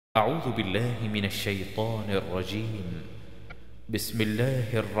أعوذ بالله من الشيطان الرجيم. بسم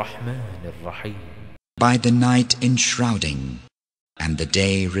الله الرحمن الرحيم. By the night enshrouding, and the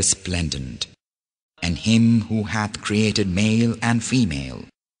day resplendent, and Him who hath created male and female,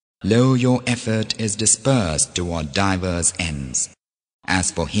 lo, your effort is dispersed toward diverse ends.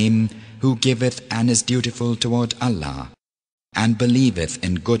 As for him who giveth and is dutiful toward Allah, and believeth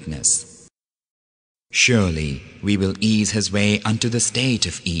in goodness, surely we will ease his way unto the state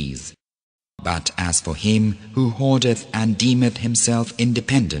of ease. But as for him who hoardeth and deemeth himself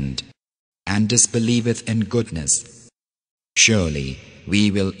independent, and disbelieveth in goodness, surely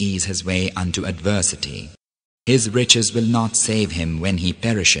we will ease his way unto adversity. His riches will not save him when he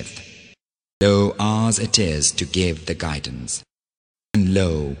perisheth. Lo, ours it is to give the guidance. And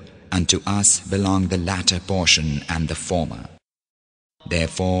lo, unto us belong the latter portion and the former.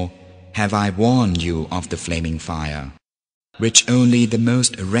 Therefore have I warned you of the flaming fire, which only the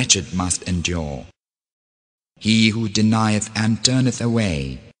most wretched must endure. He who denieth and turneth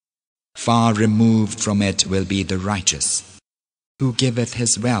away, far removed from it will be the righteous, who giveth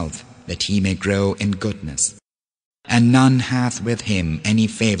his wealth that he may grow in goodness. And none hath with him any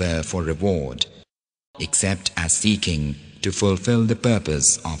favor for reward, except as seeking to fulfill the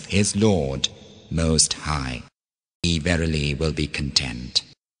purpose of his Lord Most High. He verily will be content.